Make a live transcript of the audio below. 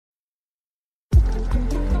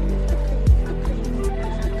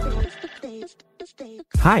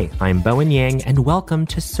Hi, I'm Bowen Yang, and welcome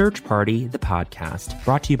to Search Party, the podcast,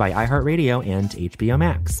 brought to you by iHeartRadio and HBO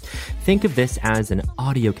Max. Think of this as an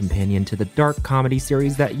audio companion to the dark comedy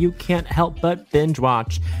series that you can't help but binge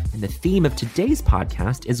watch. And the theme of today's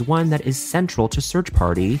podcast is one that is central to Search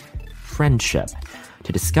Party, friendship.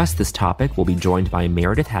 To discuss this topic, we'll be joined by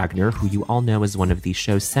Meredith Hagner, who you all know as one of the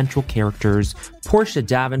show's central characters, Portia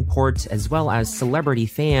Davenport, as well as celebrity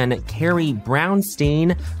fan Carrie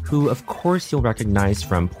Brownstein, who of course you'll recognize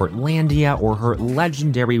from Portlandia or her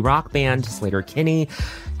legendary rock band, Sleater-Kinney.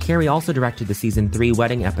 Carrie also directed the season 3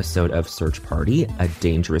 wedding episode of Search Party, A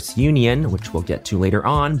Dangerous Union, which we'll get to later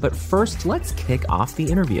on. But first, let's kick off the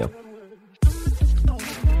interview.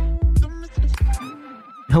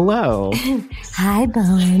 Hello. Hi,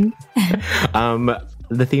 Bowen.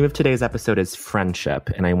 The theme of today's episode is friendship,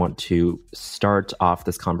 and I want to start off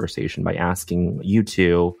this conversation by asking you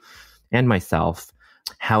two and myself,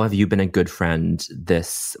 how have you been a good friend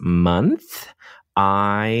this month?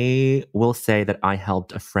 I will say that I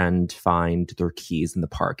helped a friend find their keys in the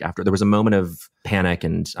park after there was a moment of panic,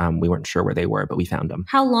 and we weren't sure where they were, but we found them.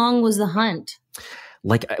 How long was the hunt?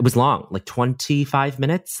 It was long, 25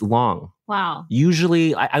 minutes long. Wow.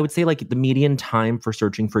 Usually, I would say the median time for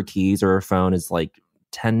searching for keys or a phone is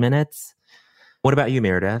 10 minutes. What about you,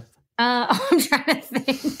 Meredith? I'm trying to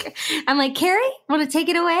think. I'm like, Carrie, want to take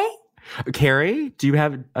it away? Carrie, do you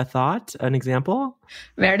have a thought, an example?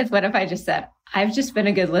 Meredith, what if I just said, I've just been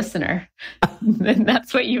a good listener? And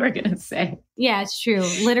that's what you were going to say. Yeah, it's true.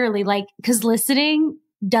 Literally, because listening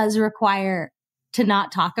does require to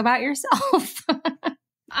not talk about yourself.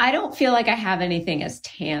 I don't feel like I have anything as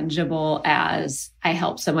tangible as I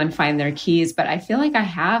help someone find their keys, but I feel like I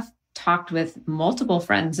have talked with multiple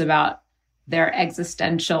friends about their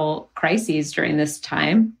existential crises during this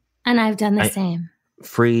time. And I've done the same.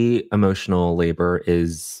 Free emotional labor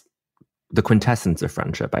is the quintessence of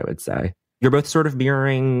friendship, I would say. You're both sort of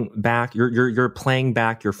mirroring back, you're playing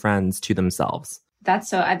back your friends to themselves.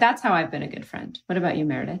 That's how I've been a good friend. What about you,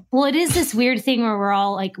 Meredith? Well, it is this weird thing where we're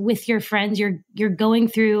all with your friends,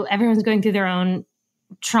 everyone's going through their own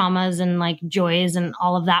traumas and joys and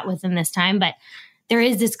all of that within this time. But there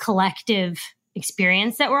is this collective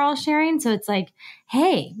experience that we're all sharing. So it's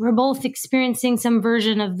hey, we're both experiencing some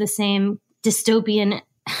version of the same dystopian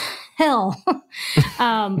hell.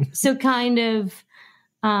 So kind of,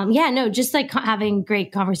 just having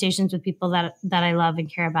great conversations with people that I love and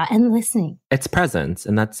care about and listening. It's presence,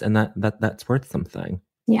 and that's worth something.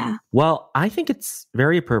 Yeah. Well, I think it's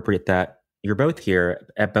very appropriate that you're both here,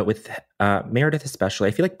 but with Meredith especially,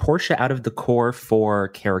 I feel like Portia, out of the core 4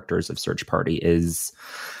 characters of Search Party, is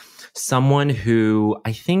someone who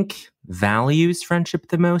I think values friendship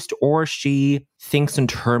the most, or she thinks in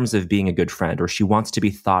terms of being a good friend, or she wants to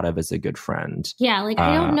be thought of as a good friend. Yeah,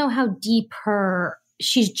 I don't know how deep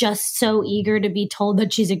she's just so eager to be told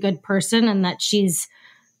that she's a good person and that she is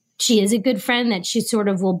a good friend, that she sort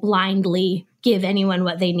of will blindly give anyone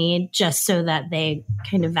what they need just so that they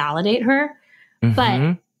kind of validate her. Mm-hmm.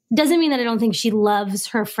 But doesn't mean that I don't think she loves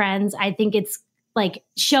her friends. I think it's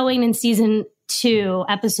showing in season 2,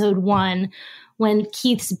 episode 1, when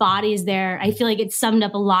Keith's body's there. I feel like it summed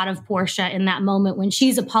up a lot of Portia in that moment when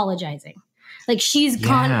she's apologizing. She's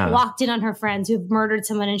walked in on her friends who've murdered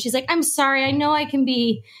someone, and she's like, I'm sorry, I know I can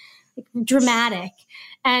be dramatic.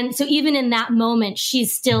 And so even in that moment,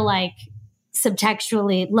 she's still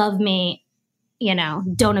subtextually, love me,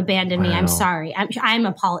 don't abandon me. I'm sorry.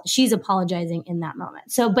 She's apologizing in that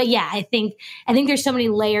moment. So, but yeah, I think there's so many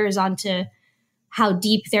layers onto how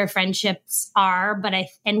deep their friendships are,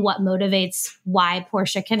 and what motivates why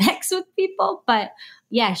Portia connects with people. But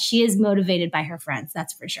yeah, she is motivated by her friends.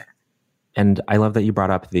 That's for sure. And I love that you brought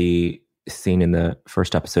up the scene in the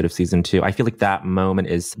first episode of season 2. I feel like that moment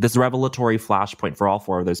is this revelatory flashpoint for all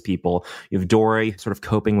 4 of those people. You have Dory sort of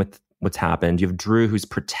coping with what's happened. You have Drew, who's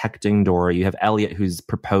protecting Dory. You have Elliot, who's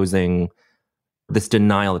proposing this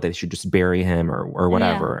denial that they should just bury him or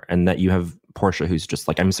whatever. Yeah. And that you have Portia, who's just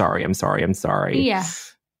I'm sorry. Yeah.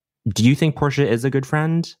 Do you think Portia is a good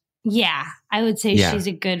friend? Yeah, I would say she's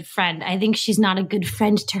a good friend. I think she's not a good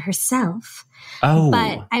friend to herself. Oh.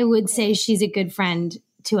 But I would say she's a good friend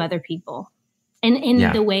to other people in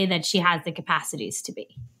the way that she has the capacities to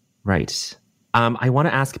be. Right. I want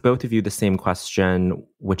to ask both of you the same question,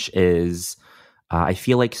 which is, I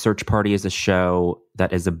feel like Search Party is a show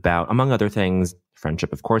that is about, among other things,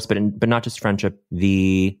 friendship, of course, but not just friendship,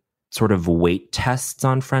 the sort of weight tests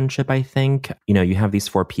on friendship, I think. You have these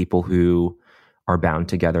 4 people who are bound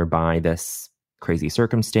together by this crazy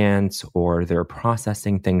circumstance, or they're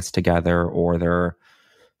processing things together, or they're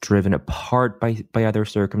driven apart by other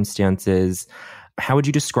circumstances. How would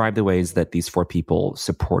you describe the ways that these four people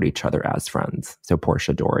support each other as friends? So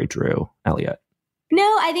Portia, Dory, Drew, Elliot. No,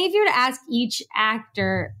 I think if you were to ask each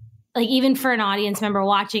actor, like even for an audience member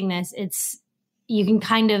watching this, you can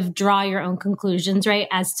kind of draw your own conclusions, right,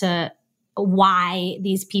 as to why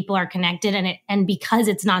these people are connected. And because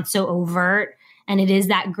it's not so overt and it is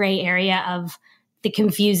that gray area of the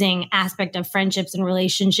confusing aspect of friendships and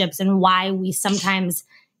relationships and why we sometimes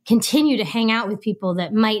continue to hang out with people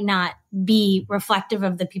that might not be reflective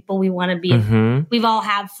of the people we want to be. Mm-hmm. We've all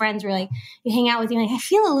have friends where like you hang out with you, like, I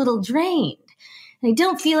feel a little drained. I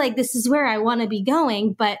don't feel like this is where I want to be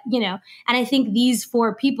going, but, and I think these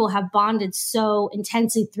four people have bonded so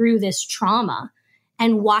intensely through this trauma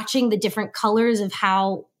and watching the different colors of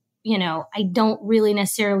how, I don't really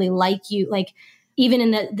necessarily like you. Like even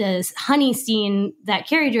in the honey scene that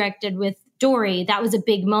Carrie directed with Dory, that was a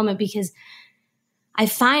big moment because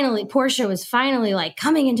Portia was finally like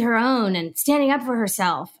coming into her own and standing up for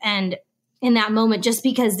herself. And in that moment, just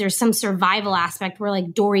because there's some survival aspect where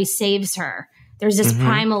like Dory saves her, there's this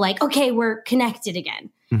primal like, okay, we're connected again.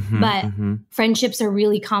 But friendships are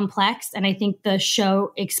really complex. And I think the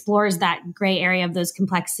show explores that gray area of those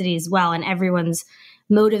complexities well. And everyone's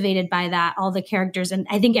motivated by that, all the characters. And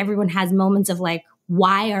I think everyone has moments of like,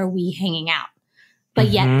 why are we hanging out? But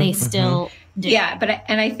yet they still do. Yeah,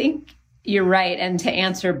 and I think you're right. And to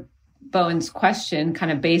answer Bowen's question,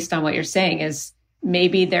 kind of based on what you're saying, is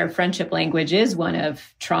maybe their friendship language is one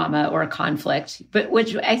of trauma or conflict, but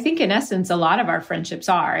which I think in essence, a lot of our friendships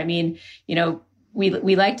are. I mean,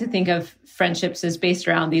 we like to think of friendships as based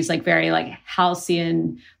around these like very like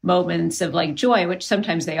halcyon moments of like joy, which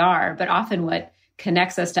sometimes they are, but often what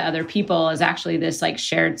connects us to other people is actually this like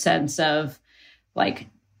shared sense of like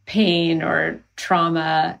pain or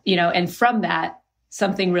trauma, and from that,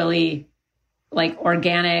 something really like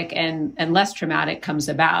organic and less traumatic comes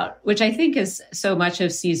about, which I think is so much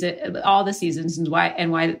of all the seasons and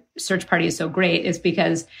why Search Party is so great is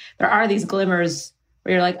because there are these glimmers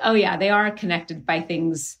where you're like, oh yeah, they are connected by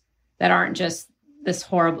things that aren't just this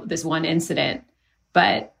one incident.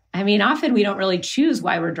 But I mean, often we don't really choose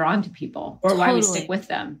why we're drawn to people or why we stick with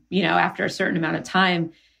them, after a certain amount of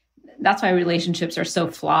time. That's why relationships are so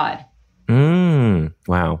flawed.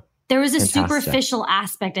 Wow. There was a superficial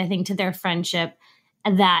aspect, I think, to their friendship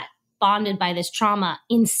that bonded by this trauma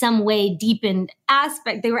in some way deepened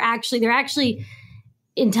aspect. They're actually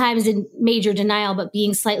in times in major denial, but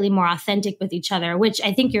being slightly more authentic with each other, which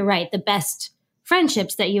I think you're right. The best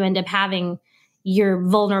friendships that you end up having, you're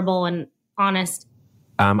vulnerable and honest.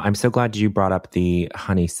 I'm so glad you brought up the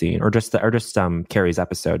honey scene or just Carrie's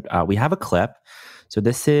episode. We have a clip. So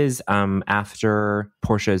this is after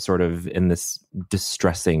Portia is sort of in this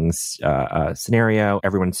distressing scenario.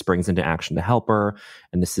 Everyone springs into action to help her.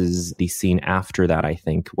 And this is the scene after that, I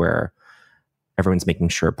think, where everyone's making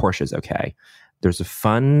sure Portia's okay. There's a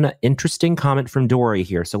fun, interesting comment from Dory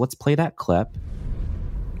here. So let's play that clip.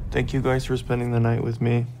 Thank you guys for spending the night with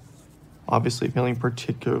me. Obviously feeling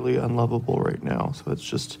particularly unlovable right now. So it's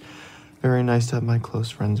just very nice to have my close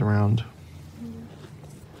friends around.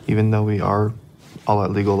 Even though we are all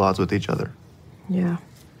at legal odds with each other. Yeah.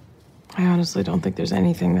 I honestly don't think there's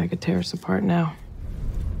anything that could tear us apart now.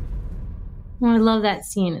 Oh, I love that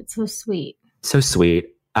scene. It's so sweet. So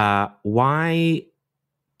sweet. Why,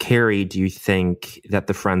 Carrie, do you think that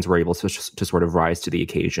the friends were able to sort of rise to the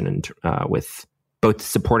occasion and with both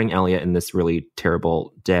supporting Elliot in this really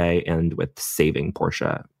terrible day and with saving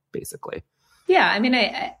Portia, basically? Yeah, I mean,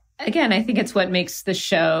 I think it's what makes the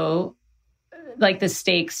show, like the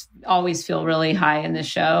stakes always feel really high in the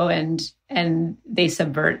show and they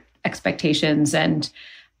subvert expectations. And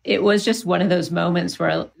it was just one of those moments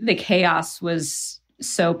where the chaos was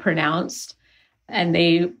so pronounced. And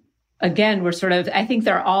they, again, were sort of, I think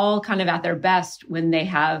they're all kind of at their best when they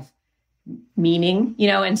have meaning,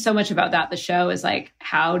 and so much about that, the show is like,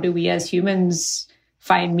 how do we as humans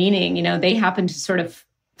find meaning? They happen to sort of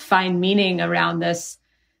find meaning around this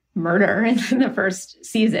murder in the first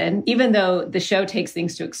season, even though the show takes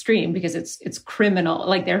things to extreme because it's criminal.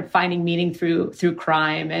 Like they're finding meaning through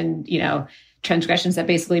crime and, transgressions that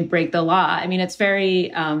basically break the law. I mean, it's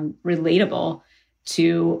very relatable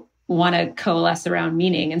to want to coalesce around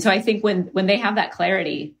meaning. And so I think when they have that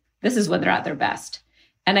clarity, this is when they're at their best.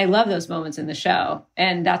 And I love those moments in the show.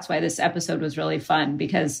 And that's why this episode was really fun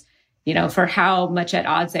because, for how much at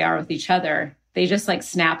odds they are with each other, they just like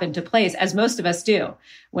snap into place, as most of us do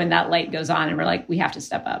when that light goes on and we're like, we have to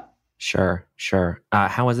step up. Sure.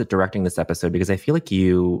 How was it directing this episode? Because I feel like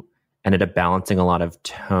you ended up balancing a lot of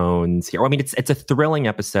tones here. I mean, it's a thrilling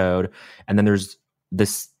episode. And then there's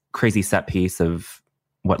this crazy set piece of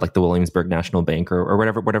like the Williamsburg National Bank or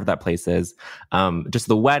whatever that place is. Just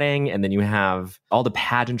the wedding, and then you have all the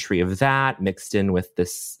pageantry of that mixed in with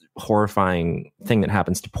this horrifying thing that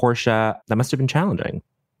happens to Portia. That must have been challenging.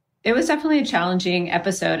 It was definitely a challenging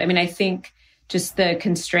episode. I mean, I think just the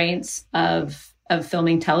constraints of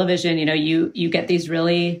filming television, you get these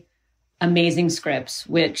really amazing scripts,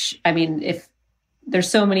 which, I mean, if there's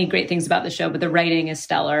so many great things about the show, but the writing is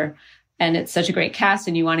stellar. And it's such a great cast,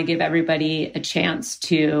 and you want to give everybody a chance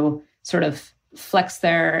to sort of flex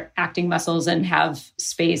their acting muscles and have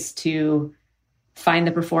space to find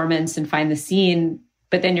the performance and find the scene.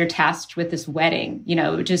 But then you're tasked with this wedding,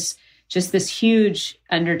 just this huge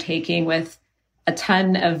undertaking with a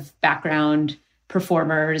ton of background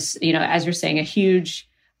performers, as you're saying, a huge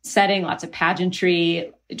setting, lots of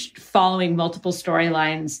pageantry, following multiple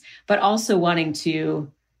storylines, but also wanting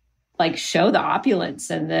to like show the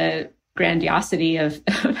opulence and the grandiosity of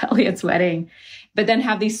Elliot's wedding, but then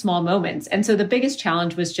have these small moments. And so the biggest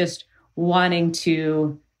challenge was just wanting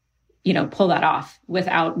to, pull that off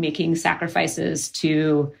without making sacrifices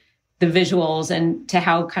to the visuals and to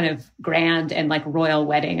how kind of grand and like royal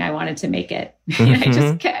wedding I wanted to make it.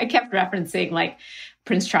 I kept referencing like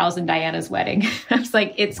Prince Charles and Diana's wedding. I was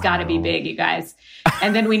like, it's got to be big, you guys.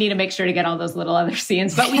 And then we need to make sure to get all those little other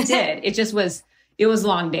scenes, but we did. It was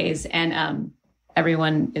long days, and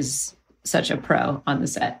everyone is such a pro on the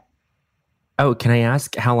set. Oh, can I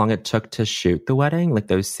ask how long it took to shoot the wedding? Like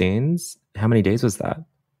those scenes? How many days was that?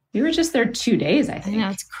 We were just there 2 days, I think. I know,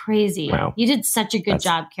 it's crazy. Wow. You did such a good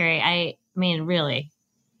job, Carrie. I mean, really,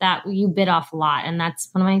 that you bit off a lot. And that's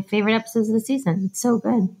one of my favorite episodes of the season. It's so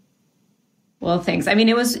good. Well, thanks. I mean,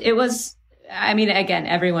 it was, again,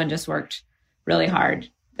 everyone just worked really hard.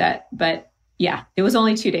 But yeah, it was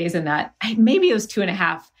only 2 days in that. Maybe it was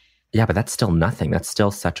 2.5. Yeah, but that's still nothing. That's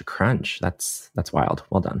still such a crunch. That's wild.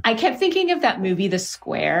 Well done. I kept thinking of that movie, The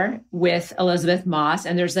Square, with Elizabeth Moss.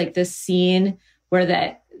 And there's like this scene where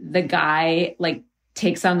the guy like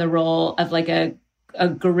takes on the role of like a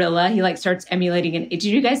gorilla. He like starts emulating it. Did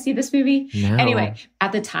you guys see this movie? No. Anyway,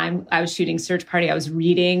 at the time I was shooting Search Party, I was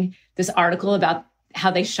reading this article about how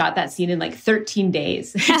they shot that scene in like 13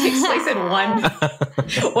 days. It takes place in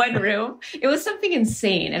one room. It was something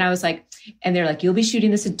insane. And I was like, and they're like, you'll be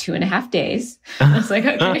shooting this in 2.5 days. I was like,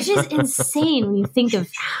 okay. Which is insane when you think of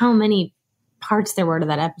how many parts there were to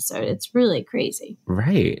that episode. It's really crazy.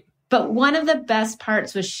 Right. But one of the best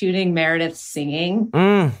parts was shooting Meredith singing.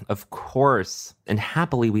 Of course. And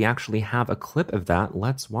happily, we actually have a clip of that.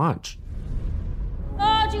 Let's watch.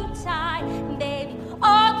 Hold you tight, baby,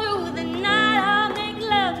 all through the night. I'll make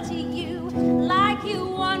love to you like you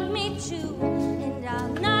want me to, and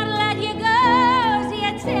I'll not let you go till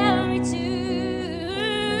you tell me to.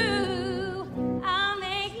 I'll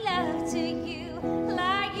make love to you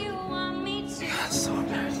like you want me to. So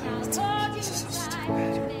embarrassing. Hold you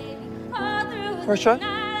tight, baby, all through Portia? the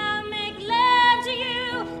night. I'll make love to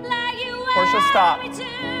you like you want Portia, stop. me to,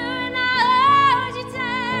 and I'll hold you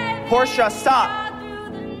tight, Portia, stop.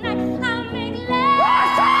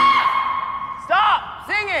 Stop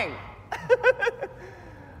singing!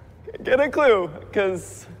 Get a clue,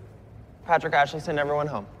 because Patrick Ashley sent everyone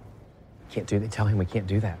home. Can't do that. Tell him we can't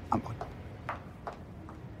do that.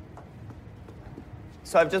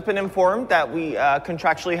 So I've just been informed that we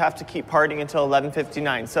contractually have to keep partying until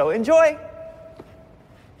 11:59. So enjoy.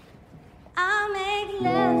 I'll make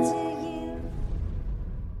love to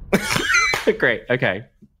you. Great. Okay.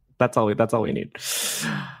 That's all we need.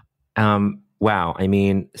 Wow. I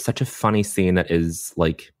mean, such a funny scene that is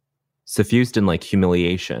like suffused in like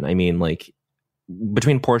humiliation. I mean, like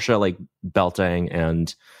between Portia like belting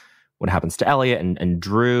and what happens to Elliot and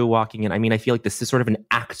Drew walking in. I mean, I feel like this is sort of an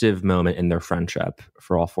active moment in their friendship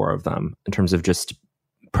for all four of them in terms of just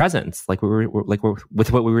presence, like we're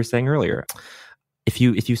with what we were saying earlier. If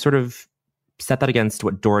you sort of set that against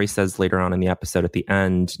what Dory says later on in the episode at the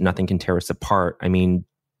end, nothing can tear us apart. I mean,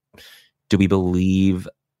 do we believe?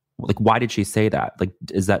 Like, why did she say that? Like,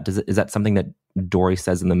 is that something that Dory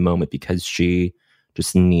says in the moment because she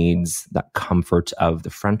just needs that comfort of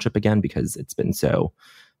the friendship again because it's been so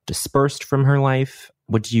dispersed from her life?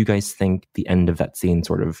 What do you guys think the end of that scene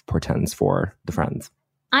sort of portends for the friends?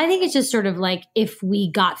 I think it's just sort of like if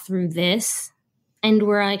we got through this and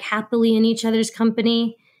we're like happily in each other's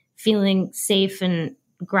company, feeling safe and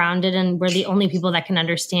grounded, and we're the only people that can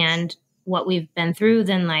understand what we've been through,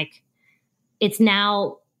 then like it's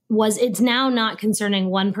now not concerning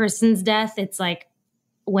one person's death. It's like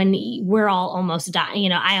when we're all almost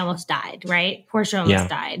dying, I almost died, right? Portia almost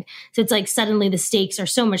died. So it's like suddenly the stakes are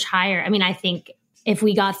so much higher. I mean, I think if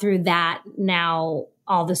we got through that, now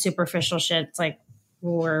all the superficial shit, it's like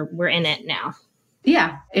we're in it now.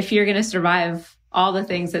 Yeah. If you're going to survive all the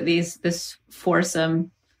things that this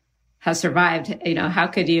foursome has survived,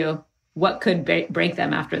 what could break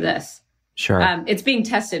them after this? Sure. It's being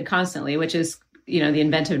tested constantly, which is, the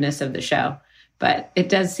inventiveness of the show. But it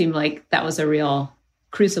does seem like that was a real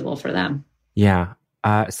crucible for them. Yeah.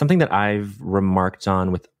 Something that I've remarked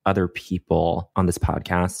on with other people on this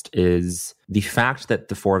podcast is the fact that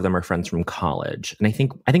the four of them are friends from college. And I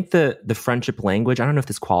think the friendship language, I don't know if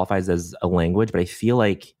this qualifies as a language, but I feel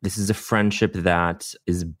like this is a friendship that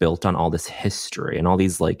is built on all this history and all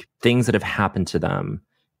these like things that have happened to them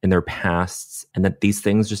in their pasts, and that these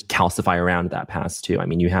things just calcify around that past too. I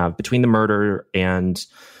mean, you have between the murder and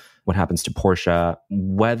what happens to Portia,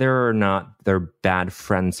 whether or not they're bad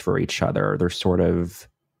friends for each other, they're sort of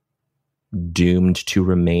doomed to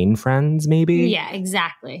remain friends, maybe? Yeah,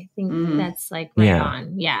 exactly. I think that's like right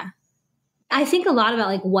on. Yeah. I think a lot about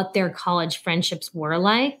like what their college friendships were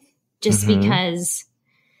like, just because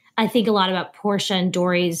I think a lot about Portia and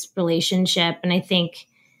Dory's relationship. And I think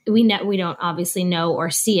we don't obviously know or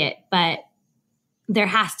see it, but there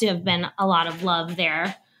has to have been a lot of love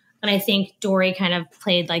there. And I think Dory kind of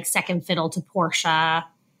played like second fiddle to Portia.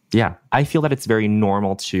 Yeah. I feel that it's very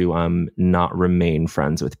normal to not remain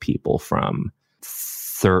friends with people from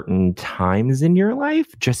certain times in your life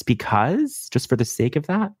just for the sake of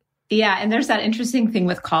that. Yeah. And there's that interesting thing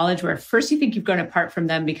with college where first you think you've grown apart from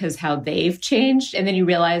them because how they've changed. And then you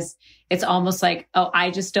realize it's almost like, oh, I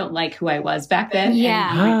just don't like who I was back then.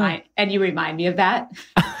 Yeah. And you remind me of that.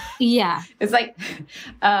 Yeah. It's like,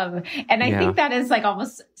 and I think that is like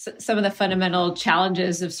almost some of the fundamental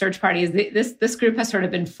challenges of search parties. This group has sort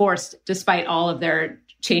of been forced, despite all of their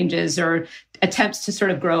changes or attempts to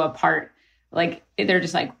sort of grow apart. Like they're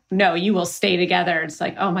just like, no, you will stay together. It's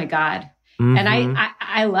like, oh my God. And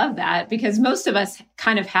I love that because most of us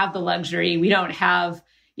kind of have the luxury. We don't have,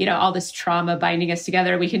 all this trauma binding us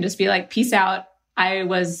together. We can just be like, peace out. I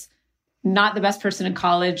was not the best person in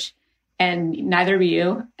college and neither were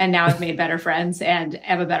you. And now I've made better friends and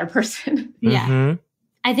am a better person. Yeah.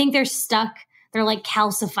 I think they're stuck. They're like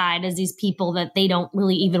calcified as these people that they don't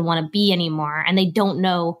really even want to be anymore. And they don't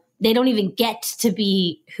even get to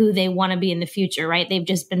be who they want to be in the future, right? They've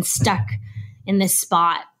just been stuck in this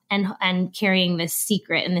spot and carrying this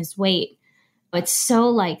secret and this weight. It's so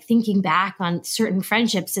like thinking back on certain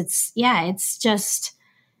friendships. It's just,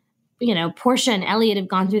 Portia and Elliot have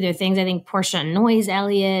gone through their things. I think Portia annoys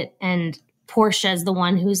Elliot, and Portia is the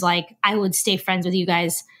one who's like, I would stay friends with you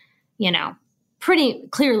guys, pretty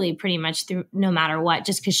clearly, pretty much through no matter what,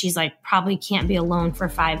 just because she's like, probably can't be alone for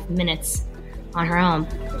 5 minutes on her own.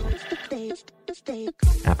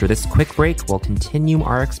 After this quick break, we'll continue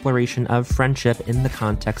our exploration of friendship in the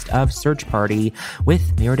context of Search Party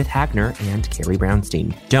with Meredith Hagner and Carrie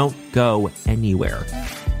Brownstein. Don't go anywhere.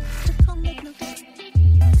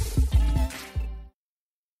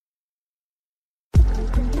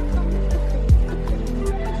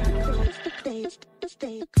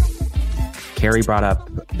 Carrie brought up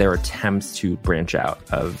their attempts to branch out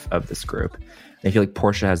of this group. I feel like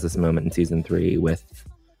Portia has this moment in season 3 with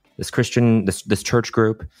this church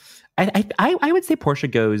group. I would say Portia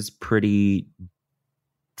goes pretty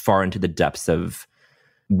far into the depths of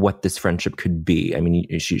what this friendship could be. I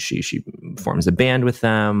mean, she forms a band with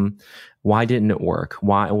them. Why didn't it work?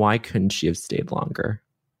 Why couldn't she have stayed longer?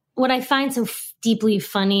 What I find so deeply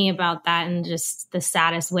funny about that, and just the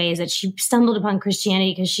saddest way, is that she stumbled upon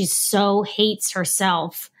Christianity because she so hates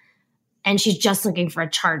herself and she's just looking for a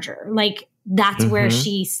charger. Like, that's where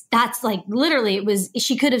that's like literally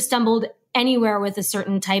she could have stumbled anywhere with a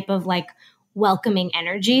certain type of like welcoming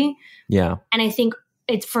energy. Yeah. And I think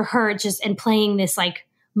it's for her just in playing this like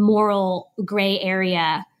moral gray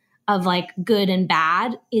area of like good and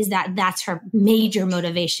bad is that's her major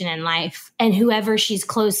motivation in life. And whoever she's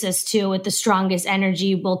closest to with the strongest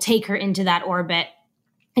energy will take her into that orbit.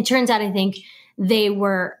 It turns out, I think, there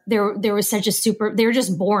was such they were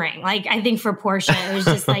just boring. Like, I think for Portia, it was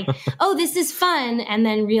just like, oh, this is fun. And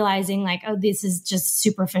then realizing like, oh, this is just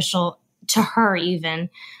superficial to her even.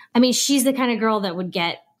 I mean, she's the kind of girl that would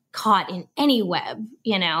get caught in any web,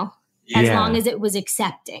 as long as it was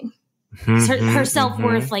accepting. Her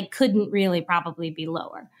self-worth like couldn't really probably be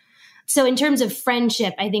lower. So in terms of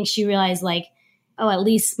friendship, I think she realized like, oh, at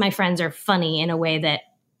least my friends are funny in a way that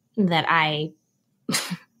I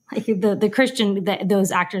like the Christian,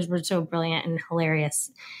 those actors were so brilliant and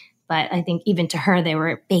hilarious. But I think even to her, they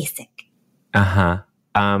were basic.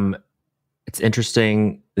 It's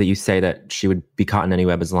interesting that you say that she would be caught in any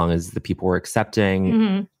web as long as the people were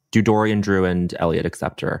accepting. Do Dorian, Drew, and Elliot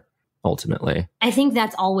accept her ultimately? I think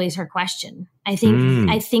that's always her question. I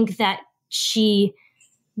think that she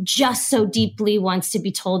just so deeply wants to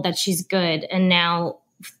be told that she's good. And now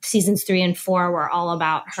seasons 3 and 4 were all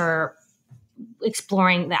about her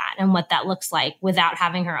exploring that and what that looks like without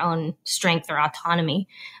having her own strength or autonomy.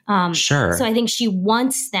 Sure. So I think she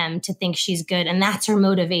wants them to think she's good, and that's her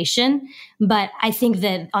motivation. But I think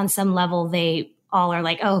that on some level, they all are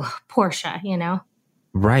like, oh, Portia, you know?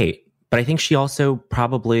 Right. But I think she also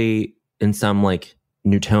probably, in some like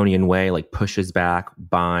Newtonian way, like pushes back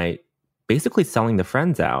by basically selling the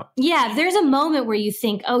friends out. Yeah, there's a moment where you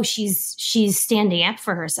think, oh, she's standing up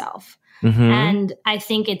for herself. Mm-hmm. And I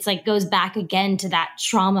think it's like goes back again to that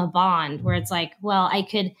trauma bond where it's like, well, I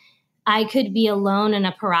could be alone and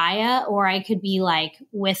a pariah, or I could be like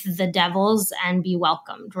with the devils and be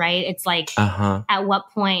welcomed, right? It's like, at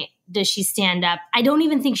what point does she stand up? I don't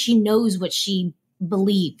even think she knows what she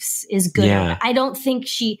believes is good. Yeah. I don't think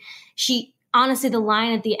she honestly, the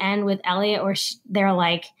line at the end with Elliot where they're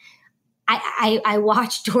like, I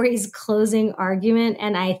watched Dory's closing argument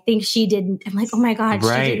and I think she didn't. I'm like, oh my God,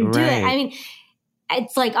 she didn't do it. I mean,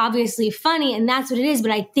 it's like obviously funny and that's what it is.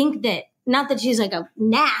 But I think that, not that she's like a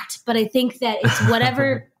gnat, but I think that it's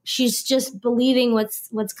whatever she's just believing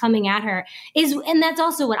what's coming at her is. And that's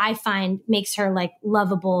also what I find makes her like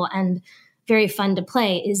lovable and very fun to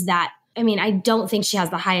play is that, I mean, I don't think she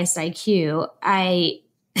has the highest IQ. I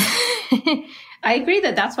agree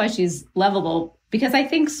that that's why she's lovable, because I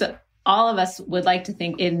think so. All of us would like to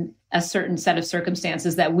think in a certain set of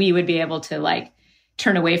circumstances that we would be able to like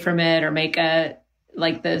turn away from it or make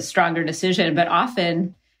the stronger decision. But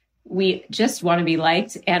often we just want to be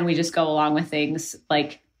liked and we just go along with things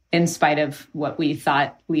like in spite of what we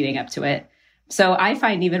thought leading up to it. So I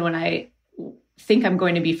find even when I think I'm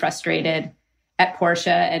going to be frustrated at Portia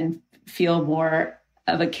and feel more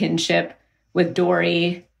of a kinship with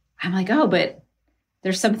Dory, I'm like, oh, but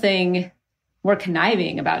there's something more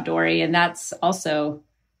conniving about Dory, and that's also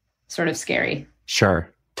sort of scary.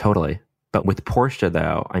 Sure, totally. But with Portia,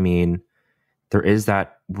 though, I mean, there is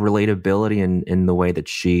that relatability in the way that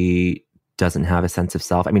she doesn't have a sense of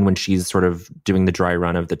self. I mean, when she's sort of doing the dry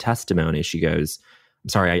run of the testimony, she goes, I'm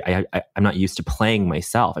sorry, I'm not used to playing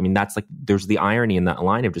myself. I mean, that's like, there's the irony in that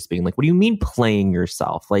line of just being like, what do you mean playing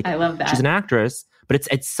yourself? Like, I love that. She's an actress, but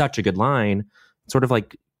it's such a good line. It sort of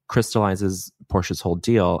like crystallizes Portia's whole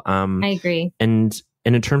deal. I agree. And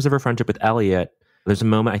in terms of her friendship with Elliot, there's a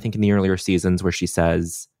moment, I think, in the earlier seasons where she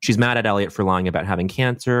says she's mad at Elliot for lying about having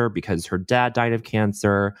cancer because her dad died of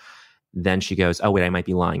cancer. Then she goes, oh, wait, I might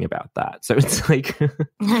be lying about that. So it's like,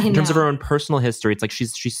 in terms of her own personal history, it's like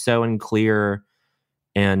she's so unclear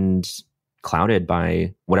and clouded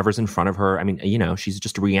by whatever's in front of her. I mean, you know, she's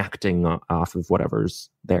just reacting off of whatever's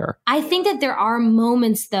there. I think that there are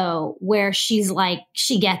moments, though, where she's like,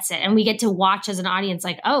 she gets it. And we get to watch as an audience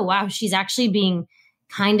like, oh, wow, she's actually being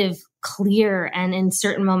kind of clear and in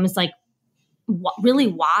certain moments like really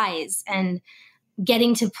wise and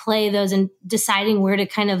getting to play those and deciding where to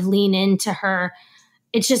kind of lean into her.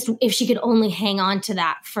 It's just if she could only hang on to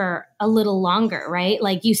that for a little longer, right?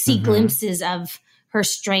 Like you see glimpses of her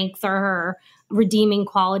strength or her redeeming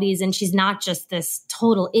qualities. And she's not just this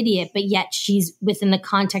total idiot, but yet she's within the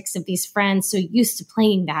context of these friends, so used to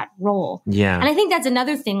playing that role. Yeah. And I think that's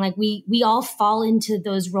another thing. Like we all fall into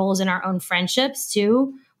those roles in our own friendships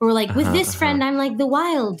too. Where we're like, with this friend, I'm like the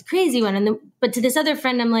wild, crazy one. But to this other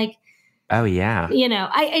friend, I'm like, oh yeah. You know,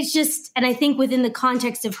 it's just, and I think within the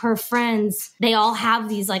context of her friends, they all have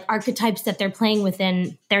these like archetypes that they're playing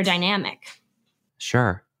within their dynamic.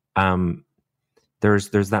 Sure.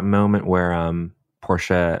 There's that moment where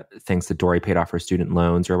Portia thinks that Dory paid off her student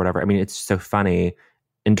loans or whatever. I mean, it's so funny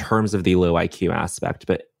in terms of the low IQ aspect,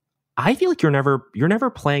 but I feel like you're never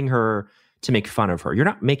playing her to make fun of her. You're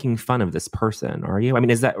not making fun of this person, are you? I mean,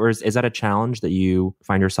 is that a challenge that you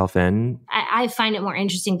find yourself in? I find it more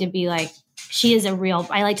interesting to be like, she is I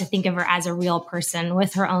like to think of her as a real person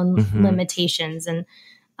with her own limitations. And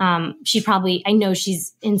she probably, I know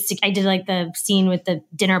she's I did like the scene with the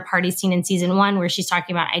dinner party scene in season 1 where she's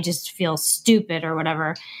talking about, I just feel stupid or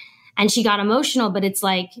whatever. And she got emotional, but it's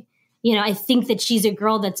like, you know, I think that she's a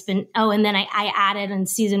girl that's been, and then I added in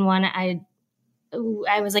season 1,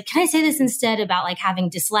 I was like, can I say this instead about like having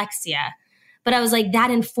dyslexia? But I was like,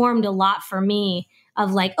 that informed a lot for me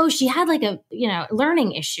of like, oh, she had like a, you know,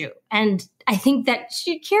 learning issue. And I think that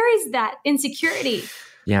she carries that insecurity.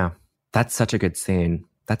 Yeah. That's such a good scene.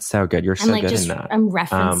 That's so good. You're so like, good in that. I'm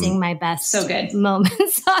referencing my best so good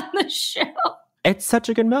moments on the show. It's such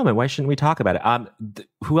a good moment. Why shouldn't we talk about it?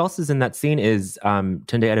 Who else is in that scene is Tunde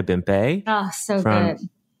Adebimpe. Oh, so from good.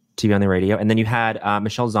 TV on the Radio. And then you had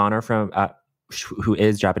Michelle Zauner from who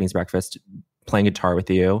is Japanese Breakfast playing guitar with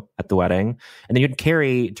you at the wedding. And then you had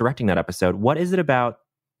Carrie directing that episode. What is it about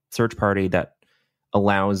search party that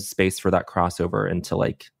allows space for that crossover into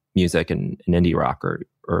like music and indie rock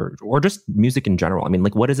or just music in general? I mean,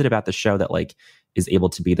 like, what is it about the show that like is able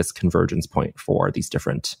to be this convergence point for these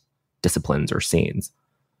different disciplines or scenes?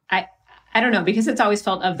 I don't know, because it's always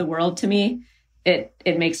felt of the world to me.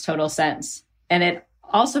 It makes total sense. And it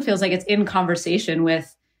also feels like it's in conversation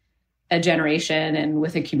with a generation and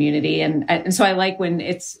with a community. And so I like when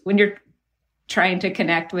you're trying to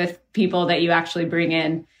connect with people that you actually bring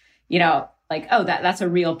in, you know, like, oh, that's a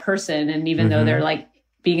real person. And even though they're like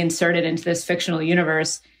being inserted into this fictional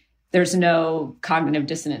universe, there's no cognitive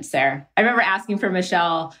dissonance there. I remember asking for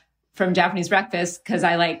Michelle from Japanese Breakfast because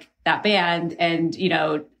I like that band, and, you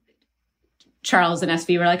know, Charles and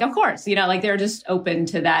SV were like, of course, you know, like they're just open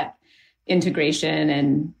to that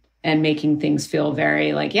integration and making things feel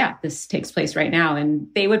very like, yeah, this takes place right now. And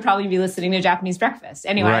they would probably be listening to Japanese Breakfast.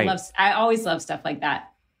 Anyway, right. I always love stuff like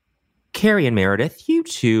that. Carrie and Meredith, you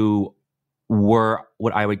two were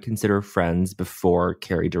what I would consider friends before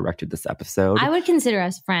Carrie directed this episode. I would consider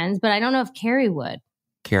us friends, but I don't know if Carrie would.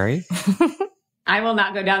 Carrie? I will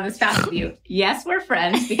not go down this path with you. Yes, we're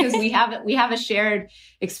friends because we have a shared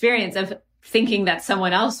experience of thinking that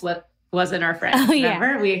someone else wasn't our friend. Oh, yeah.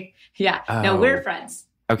 Remember? No, we're friends.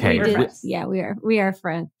 Okay. We are friends. We are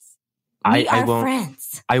friends.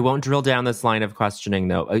 I won't drill down this line of questioning,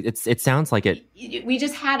 though. It sounds like it. We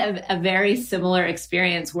just had a very similar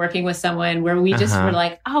experience working with someone where we just were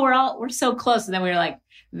like, oh, we're so close. And then we were like,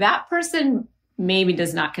 that person maybe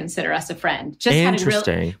does not consider us a friend. Just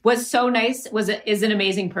interesting. Was so nice. Is an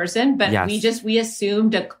amazing person, but yes. we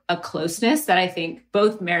assumed a closeness that I think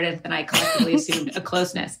both Meredith and I collectively assumed a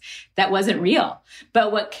closeness that wasn't real.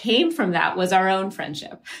 But what came from that was our own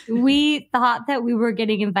friendship. We thought that we were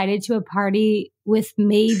getting invited to a party with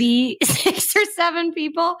maybe 6 or 7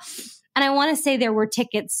 people, and I want to say there were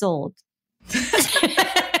tickets sold.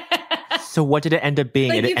 So what did it end up being?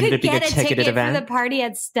 Like it ended up being a ticketed event for the party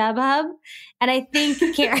at StubHub. And I think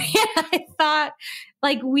Carrie and I thought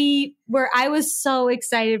I was so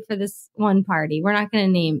excited for this one party. We're not going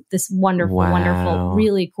to name this wonderful, wonderful,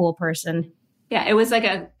 really cool person. Yeah, it was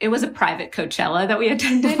a private Coachella that we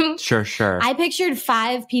attended. Sure. I pictured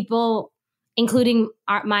 5 people, including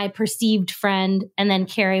my perceived friend, and then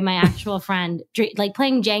Carrie, my actual friend, like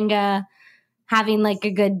playing Jenga, having like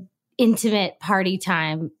a good intimate party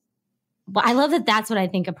time. But I love that that's what I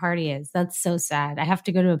think a party is. That's so sad. I have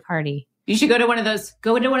to go to a party. You should go to one of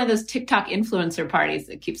those TikTok influencer parties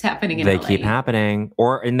that keeps happening in LA. They keep happening.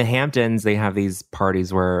 Or in the Hamptons, they have these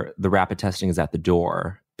parties where the rapid testing is at the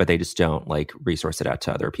door, but they just don't like resource it out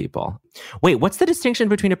to other people. Wait, what's the distinction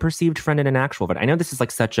between a perceived friend and an actual friend? I know this is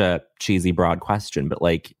like such a cheesy, broad question, but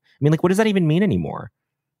like, I mean, like, what does that even mean anymore?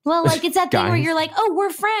 Well, like it's that thing where you're like, oh,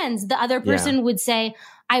 we're friends. The other person would say,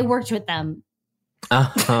 I worked with them.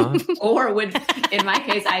 Or would, in my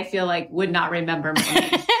case, I feel like would not remember my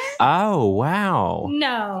name. Oh, wow.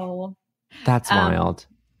 No. That's wild.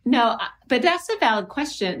 No, but that's a valid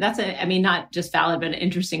question. Not just valid, but an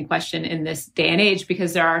interesting question in this day and age,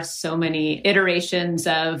 because there are so many iterations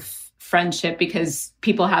of friendship, because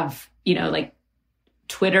people have, you know, like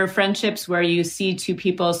Twitter friendships where you see 2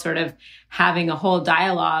 people sort of having a whole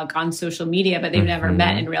dialogue on social media, but they've never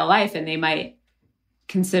met in real life, and they might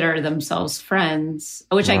consider themselves friends,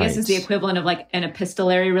 which I guess is the equivalent of like an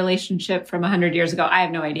epistolary relationship from 100 years ago. I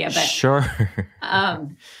have no idea, but sure.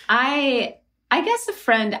 I guess a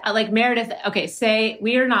friend like Meredith. Okay, say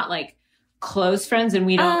we are not like close friends and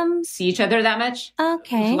we don't see each other that much.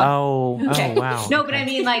 Okay. Oh, wow. No, but I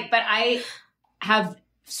mean but I have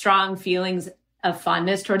strong feelings of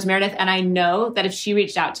fondness towards Meredith, and I know that if she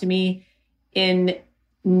reached out to me in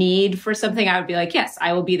need for something, I would be like, yes,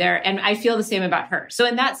 I will be there. And I feel the same about her. So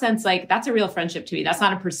in that sense, like that's a real friendship to me. That's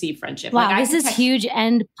not a perceived friendship. Wow, like, this is huge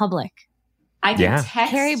and public. I can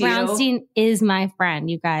text Carrie Brownstein is my friend,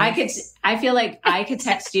 you guys. I feel like I could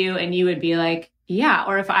text you and you would be like, yeah.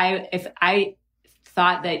 Or if I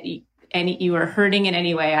thought that you were hurting in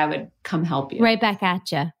any way, I would come help you. Right back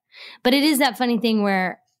at you. But it is that funny thing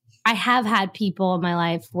where I have had people in my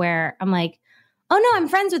life where I'm like, oh no, I'm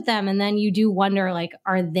friends with them. And then you do wonder, like,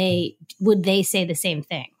 would they say the same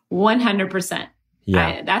thing? 100%.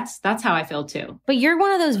 Yeah. That's how I feel too. But you're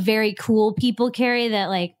one of those very cool people, Carrie, that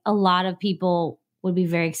like a lot of people would be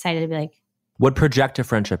very excited to be like. Would project a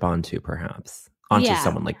friendship onto, perhaps. Onto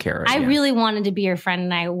someone like Carrie. I really wanted to be your friend,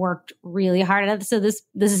 and I worked really hard at it. So this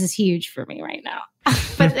is huge for me right now.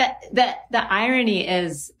 But the irony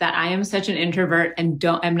is that I am such an introvert and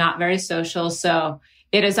I'm not very social. So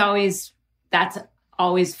that's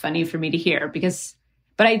always funny for me to hear, because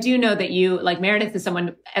But I do know that you, like Meredith is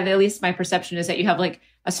someone, at least my perception is that you have like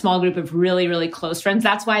a small group of really, really close friends.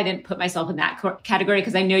 That's why I didn't put myself in that category,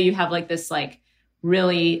 because I know you have like this like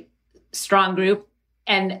really strong group.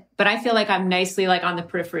 But I feel like I'm nicely like on the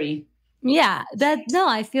periphery. Yeah,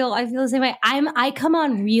 I feel the same way. I come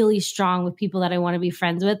on really strong with people that I want to be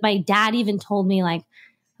friends with. My dad even told me, like,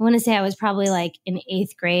 I want to say I was probably like in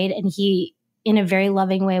 8th grade, and he, in a very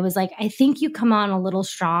loving way, was like, I think you come on a little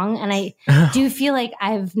strong. And I do feel like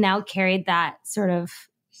I've now carried that sort of.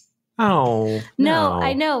 Oh, no,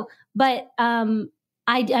 I know. But I'm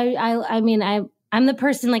the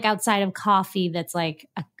person like outside of coffee that's like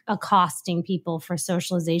accosting people for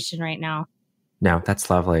socialization right now. No,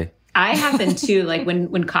 that's lovely. I happen to, like,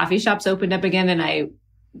 when coffee shops opened up again, and I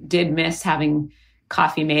did miss having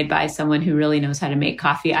coffee made by someone who really knows how to make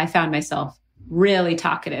coffee, I found myself really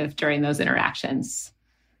talkative during those interactions.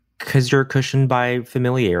 Because you're cushioned by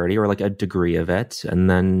familiarity or like a degree of it. And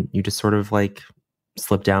then you just sort of like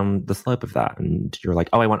slip down the slope of that. And you're like,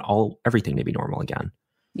 oh, I want everything to be normal again.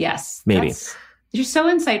 Yes. Maybe. You're so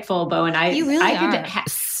insightful, Bo. And you really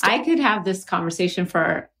I could have this conversation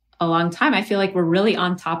for a long time. I feel like we're really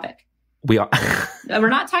on topic. We are. We're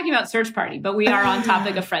not talking about Search Party, but we are on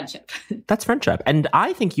topic of friendship. That's friendship. And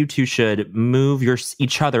I think you two should move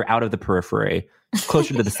each other out of the periphery,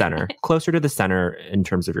 closer to the center, closer to the center in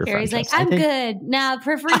terms of your Carrie's friendships. like, I'm good. No,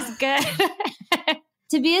 periphery's good.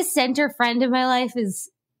 To be a center friend in my life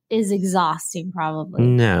is exhausting, probably.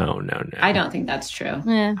 No. I don't think that's true.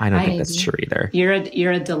 Yeah, I don't think that's true either.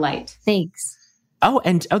 You're a delight. Thanks.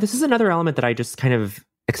 This is another element that I just kind of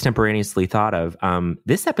extemporaneously thought of.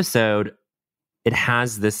 This episode, it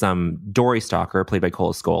has this Dory Stalker, played by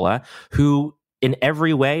Cole Scola, who in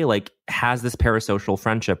every way like has this parasocial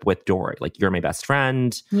friendship with Dory. Like, you're my best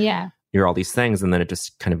friend. Yeah. You're all these things, and then it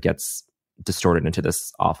just kind of gets distorted into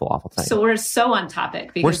this awful thing. So we're so on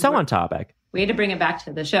topic. We're so on topic. We had to bring it back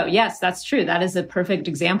to the show. Yes, that's true. That is a perfect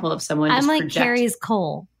example of someone. I'm like Carrie's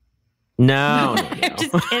Cole. No. I'm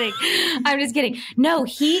just kidding. No,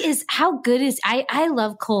 he is. How good is I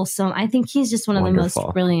love Cole so. I think he's just one of the most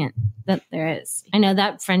brilliant that there is. I know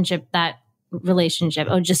that friendship, that relationship.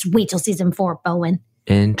 Oh, just wait till season 4, Bowen.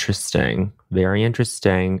 Interesting. Very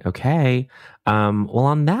interesting. Okay. Well,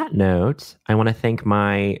 on that note, I want to thank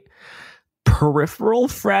my peripheral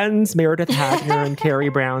friends, Meredith Hagner and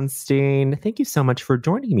Carrie Brownstein. Thank you so much for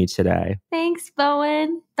joining me today. Thanks,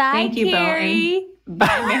 Bowen. Bye, Thank you, Carrie. Bowen.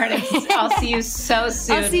 Bye, Meredith. I'll see you so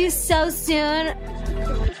soon.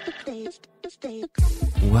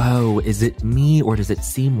 Whoa, is it me, or does it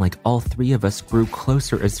seem like all 3 of us grew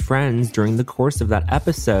closer as friends during the course of that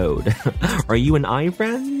episode? Are you and I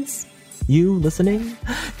friends? You listening?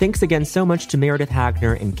 Thanks again so much to Meredith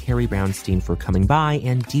Hagner and Carrie Brownstein for coming by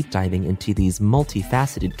and deep diving into these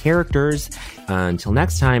multifaceted characters. Until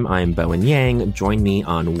next time, I'm Bowen Yang. Join me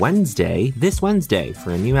on this Wednesday,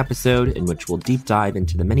 for a new episode in which we'll deep dive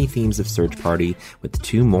into the many themes of Search Party with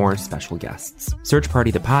 2 more special guests. Search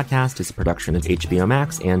Party, the podcast, is a production of HBO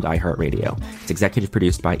Max and iHeartRadio. It's executive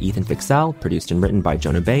produced by Ethan Fixell, produced and written by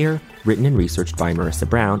Jonah Bayer, written and researched by Marissa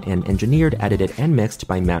Brown, and engineered, edited, and mixed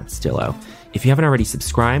by Matt Stillo. If you haven't already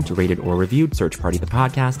subscribed, rated, or reviewed Search Party the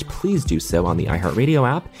podcast, please do so on the iHeartRadio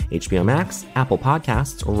app, HBO Max, Apple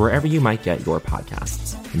Podcasts, or wherever you might get your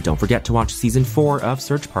podcasts. And don't forget to watch Season 4 of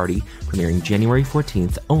Search Party, premiering January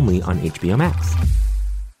 14th only on HBO Max.